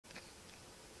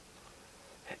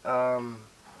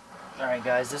Alright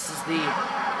guys, this is the...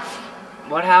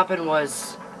 What happened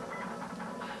was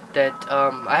that,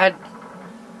 I had,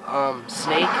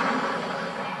 Snake,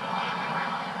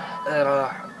 and,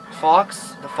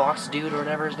 Fox, the Fox dude or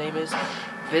whatever his name is,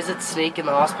 visits Snake in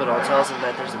the hospital and tells him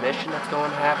that there's a mission that's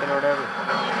going to happen or whatever.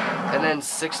 And then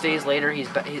 6 days later, he's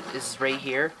right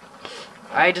here.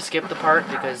 I had to skip the part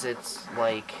because it's,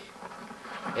 like,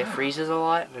 it freezes a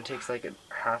lot, and it takes, like, a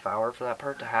half hour for that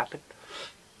part to happen.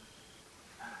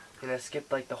 And I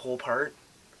skipped, like, the whole part.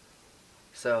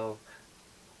 So,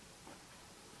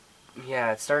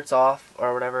 yeah, it starts off,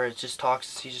 or whatever, he's just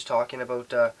talking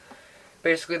about,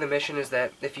 basically the mission is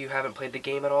that, if you haven't played the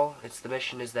game at all, the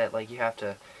mission is that, like, you have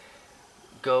to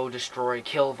go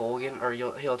kill Volgan, or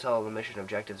he'll tell the mission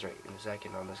objectives right in a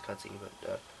second on this cutscene,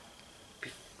 but,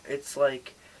 it's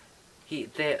like,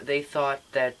 they thought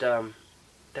that,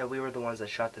 that we were the ones that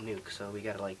shot the nuke, so we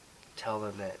gotta, like, tell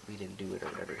them that we didn't do it or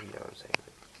whatever, you know what I'm saying?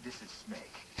 This is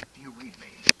Snake. Do you read me?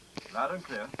 Loud and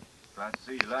clear. Glad to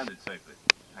see you landed safely.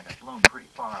 I got blown pretty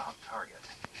far off target.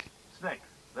 Snake,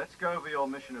 let's go over your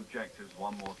mission objectives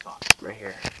one more time. Right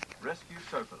here. Rescue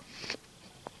Sokolov.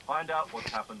 Find out what's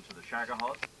happened to the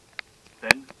Shagohod,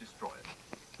 then destroy it.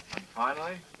 And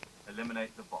finally,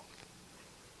 eliminate the boss.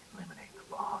 Eliminate the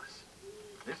boss?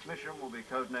 This mission will be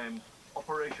codenamed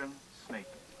Operation Snake.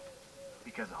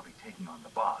 Because I'll be taking on the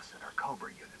boss in our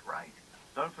Cobra unit, right?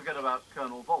 Don't forget about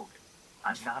Colonel Volgan.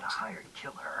 I'm not a hired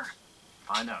killer.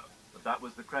 I know, but that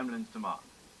was the Kremlin's demand.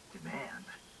 Demand?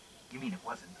 You mean it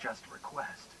wasn't just a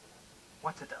request?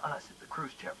 What's it to us if the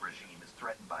Khrushchev regime is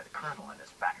threatened by the Colonel and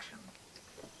his faction?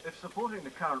 If supporting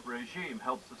the current regime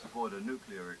helps us avoid a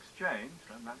nuclear exchange,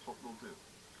 then that's what we'll do.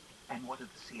 And what are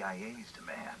the CIA's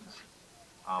demands?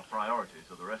 Our priorities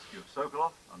are the rescue of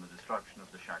Sokolov and the destruction of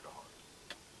the Shagohod.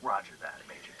 Roger that,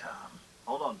 Major Tom.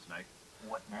 Hold on, Snake.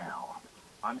 What now?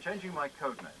 I'm changing my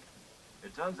codename.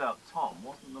 It turns out Tom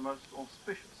wasn't the most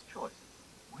auspicious choice.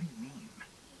 What do you mean?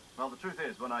 Well, the truth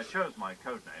is, when I chose my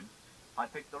codename, I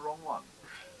picked the wrong one.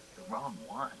 The wrong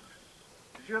one?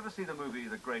 Did you ever see the movie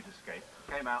The Great Escape?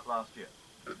 It came out last year.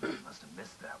 You must have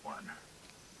missed that one.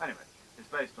 Anyway, it's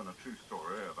based on a true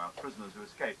story about prisoners who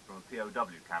escaped from a POW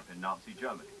camp in Nazi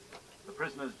Germany. The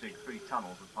prisoners dig 3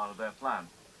 tunnels as part of their plan,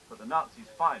 but the Nazis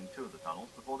find 2 of the tunnels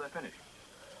before they're finished.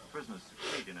 The prisoners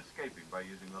succeed in escaping by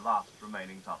using the last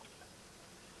remaining tunnel.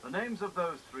 The names of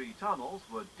those 3 tunnels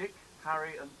were Dick,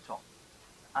 Harry, and Tom.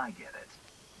 I get it.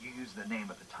 You used the name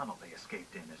of the tunnel they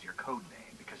escaped in as your code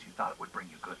name because you thought it would bring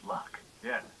you good luck.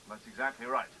 Yes, that's exactly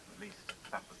right. At least,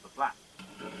 that was the plan.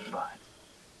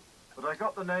 But I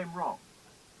got the name wrong.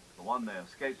 The one they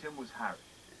escaped in was Harry.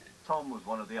 Tom was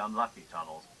one of the unlucky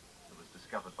tunnels that was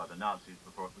discovered by the Nazis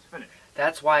before it was finished.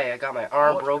 That's why I got my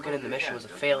arm broken and the mission was a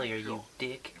failure, you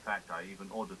dick. In fact, I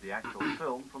even ordered the actual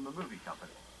film from the movie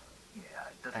company. Yeah,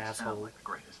 it doesn't sound like the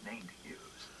greatest name to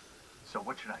use. So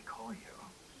what should I call you?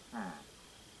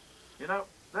 You know,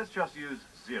 let's just use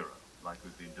Zero, like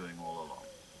we've been doing all along.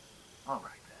 All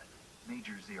right, then.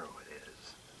 Major Zero it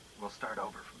is. We'll start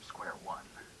over from square one.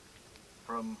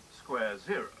 From square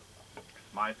zero.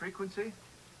 My frequency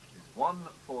is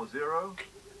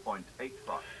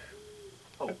 140.85.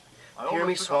 Oh, hear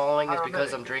me swallowing is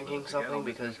because I'm drinking something,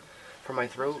 because for my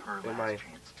throat and my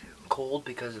cold,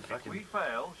 because of fucking... If we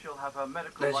fail, she'll have her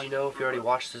medical... As you know, if you already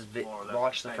watched this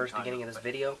watched the first beginning of this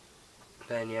video,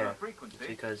 then yeah, it's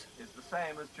because the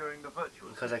same as during the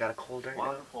virtual I got a cold right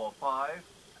now.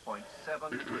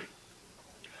 145.73.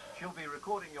 She'll be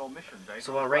recording your mission data.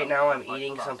 So right now I'm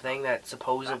eating something that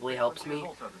supposedly helps me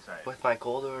with my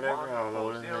cold or whatever. I don't know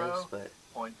what it is, but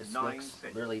it looks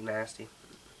really nasty.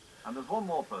 And there's one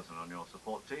more person on your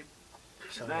support team.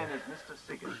 His name is Mr.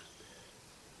 Sigint.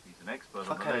 He's an expert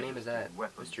what kind of name is that?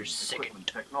 Mr. Sigint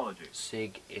technology.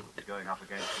 Sigint. Going up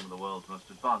against some of the world's most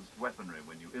advanced weaponry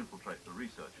when you infiltrate the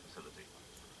research facility.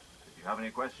 If you have any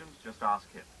questions, just ask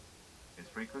him. His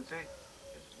frequency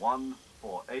is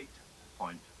 148.41.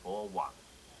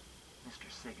 Mr.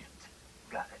 Sigint,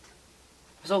 got it.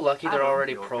 I'm so lucky they're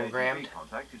already programmed.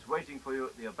 Contact is waiting for you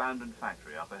at the abandoned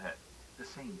factory up ahead. The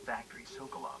same factory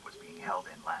Sokolov was being held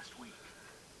in last week.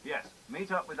 Yes,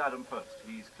 meet up with Adam first.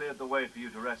 He's cleared the way for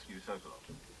you to rescue Sokolov.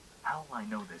 How'll I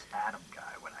know this Adam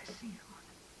guy when I see him?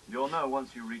 You'll know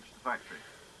once you reach the factory.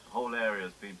 The whole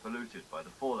area's been polluted by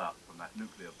the fallout from that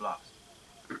nuclear blast.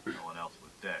 No one else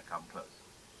would dare come close.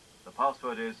 The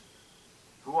password is,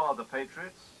 who are the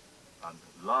Patriots? And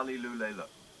Lali Lulelo.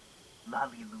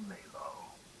 Lali Lulelo.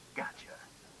 Gotcha.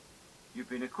 You've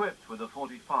been equipped with a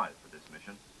 45 for this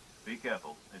mission. Be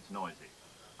careful, it's noisy.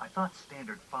 I thought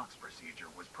standard Fox procedure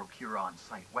was procure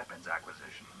on-site weapons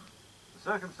acquisition. The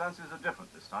circumstances are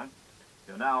different this time.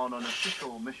 You're now on an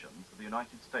official mission for the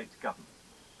United States government.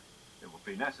 It will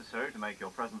be necessary to make your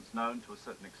presence known to a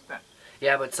certain extent.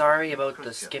 Yeah, but sorry about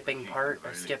the skipping part.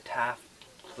 I skipped half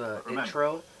the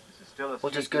intro, This is still a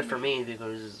which is good for me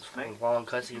because it's long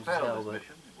cutscenes as hell, but...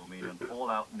 mission, it will mean an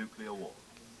all-out nuclear war.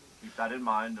 Keep that in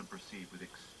mind and proceed with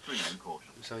extreme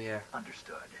caution. So yeah.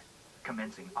 Understood.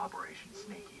 Commencing Operation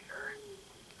Snake Eater.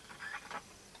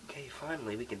 Okay,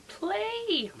 finally we can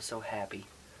play! I'm so happy.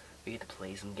 We get to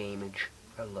play some gamage.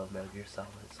 I love Metal Gear Solid,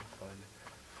 it's so fun.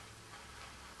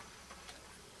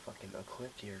 Fucking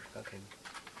equip your fucking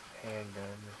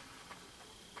handgun.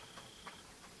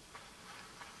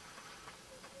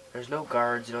 There's no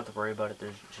guards, you don't have to worry about it,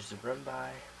 there's just a run by.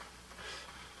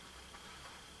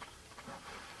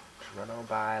 Just run on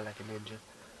by like a ninja.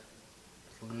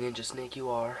 Ninja snake you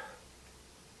are.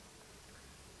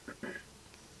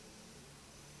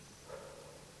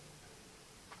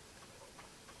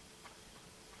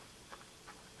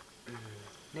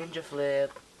 Ninja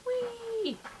flip.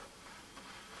 Whee!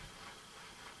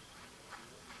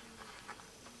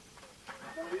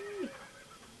 Whee!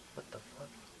 What the fuck?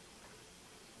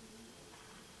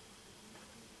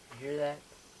 You hear that?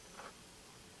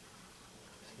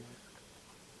 See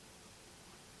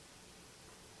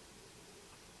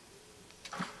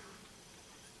that?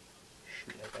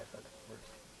 Shoot at that fucking horse.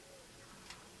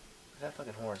 That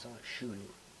fucking horse, I want to shoot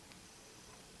it.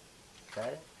 Is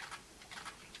that it?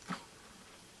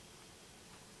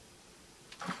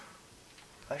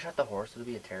 If I shot the horse, it would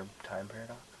be a terrible time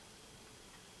paradox.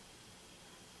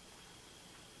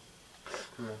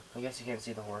 I guess you can't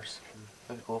see the horse.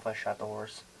 It would be cool if I shot the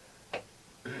horse.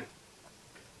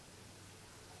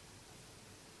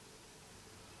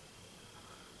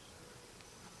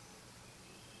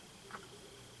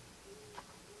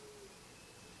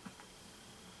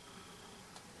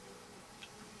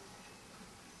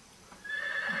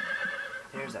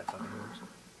 There's that fucking horse.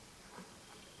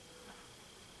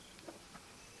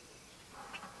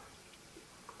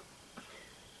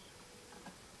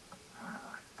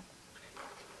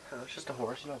 It's just a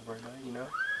horse, you don't have to worry about it, you know?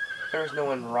 There's no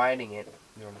one riding it,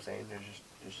 you know what I'm saying? There's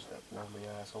just a normal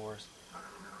ass horse.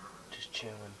 Just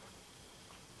chilling.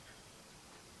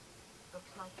 Looks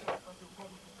like it will be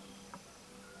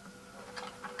ready.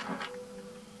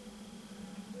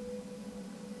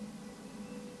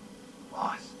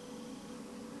 Boss,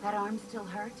 That arm still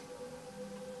hurt?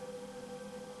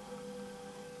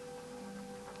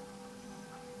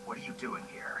 what are you doing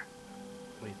here?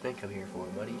 What do you think I'm here for,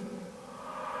 buddy?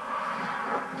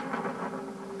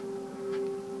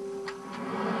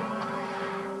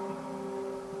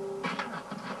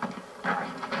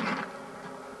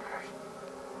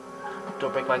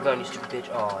 Don't break my gun, you stupid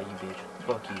bitch. Aw, you bitch.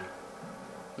 Fuck you.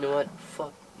 You know what?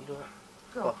 Fuck. You know what?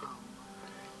 Go Fuck. home.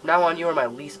 Now on, you are my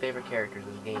least favorite characters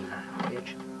in the game,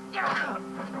 bitch.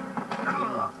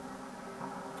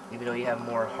 Even though you have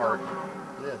more heart.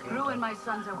 Drew and my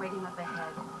sons are waiting up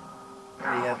ahead.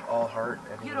 You have all heart.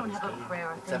 You don't have a prayer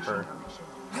or except finishing for. permission.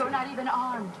 You're not even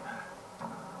armed.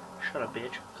 Shut up,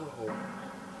 bitch. Go home.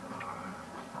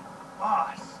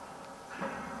 Boss!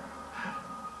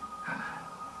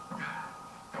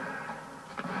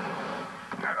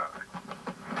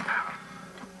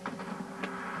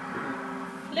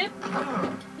 Flip.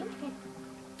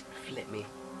 Flip me.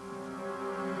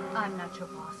 I'm not your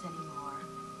boss anymore.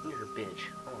 You're a bitch.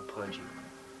 I want to punch you.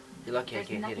 You're lucky I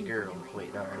can't hit a girl.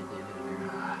 Wait, no, I already did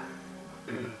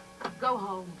hit a girl. Go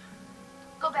home.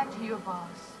 Go back to your boss.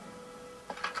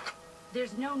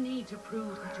 There's no need to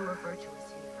prove that you are virtuous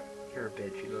here. You're a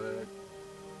bitch, you know that?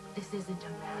 This isn't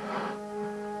America.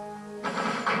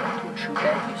 Don't shoot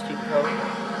that, you stupid hoe.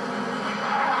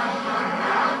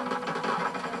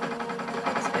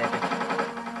 That's epic.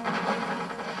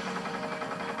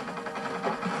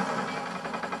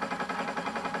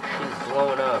 She's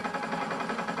blowing up.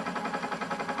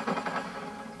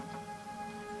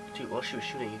 Dude, while she was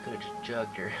shooting, you could have just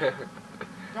jugged her.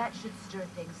 That should stir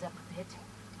things up a bit.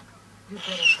 You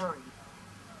better hurry.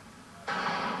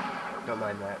 Don't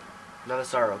mind that. Another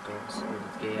sorrow comes with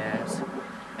its gay ass.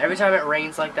 Every time it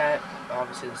rains like that,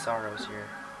 obviously the sorrow's here.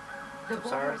 The I'm border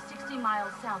sorry? is 60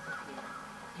 miles south of here.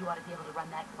 You ought to be able to run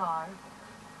that far.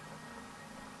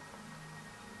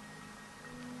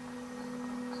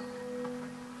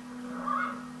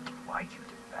 Why'd you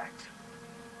defect?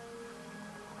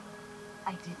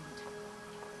 I didn't.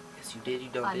 Yes, you did, you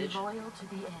dumb I'm bitch. loyal to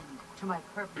the end, to my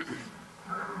purpose.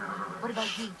 What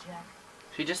about you, Jack?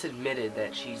 She just admitted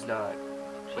that she's not.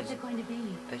 What's it going to be?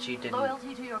 That she didn't.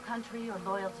 Loyalty to your country or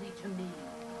loyalty to me?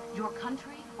 Your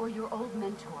country or your old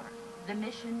mentor? The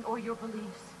mission or your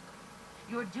beliefs?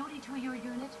 Your duty to your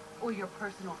unit or your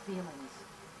personal feelings?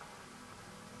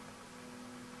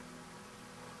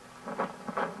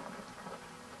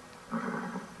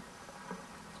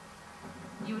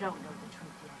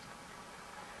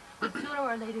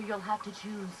 or later you'll have to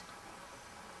choose.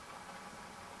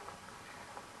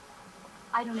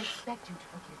 I don't expect you to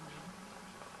forgive me.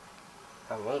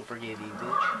 I won't forgive you,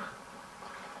 bitch.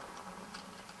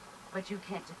 But you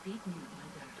can't defeat me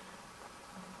either.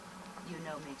 You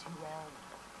know me too well.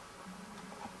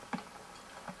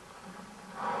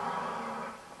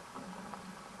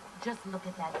 Just look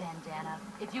at that bandana.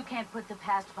 If you can't put the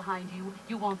past behind you,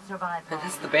 you won't survive long.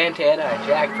 This is the bandana I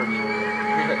jacked from you.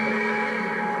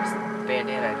 This is the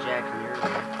bandana I jacked from you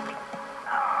earlier.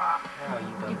 How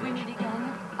you dumb If we bitch. meet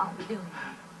again, I'll kill you.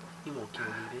 You won't kill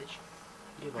me, bitch.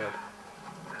 Give up.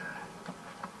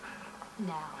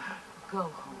 Now, go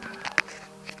home.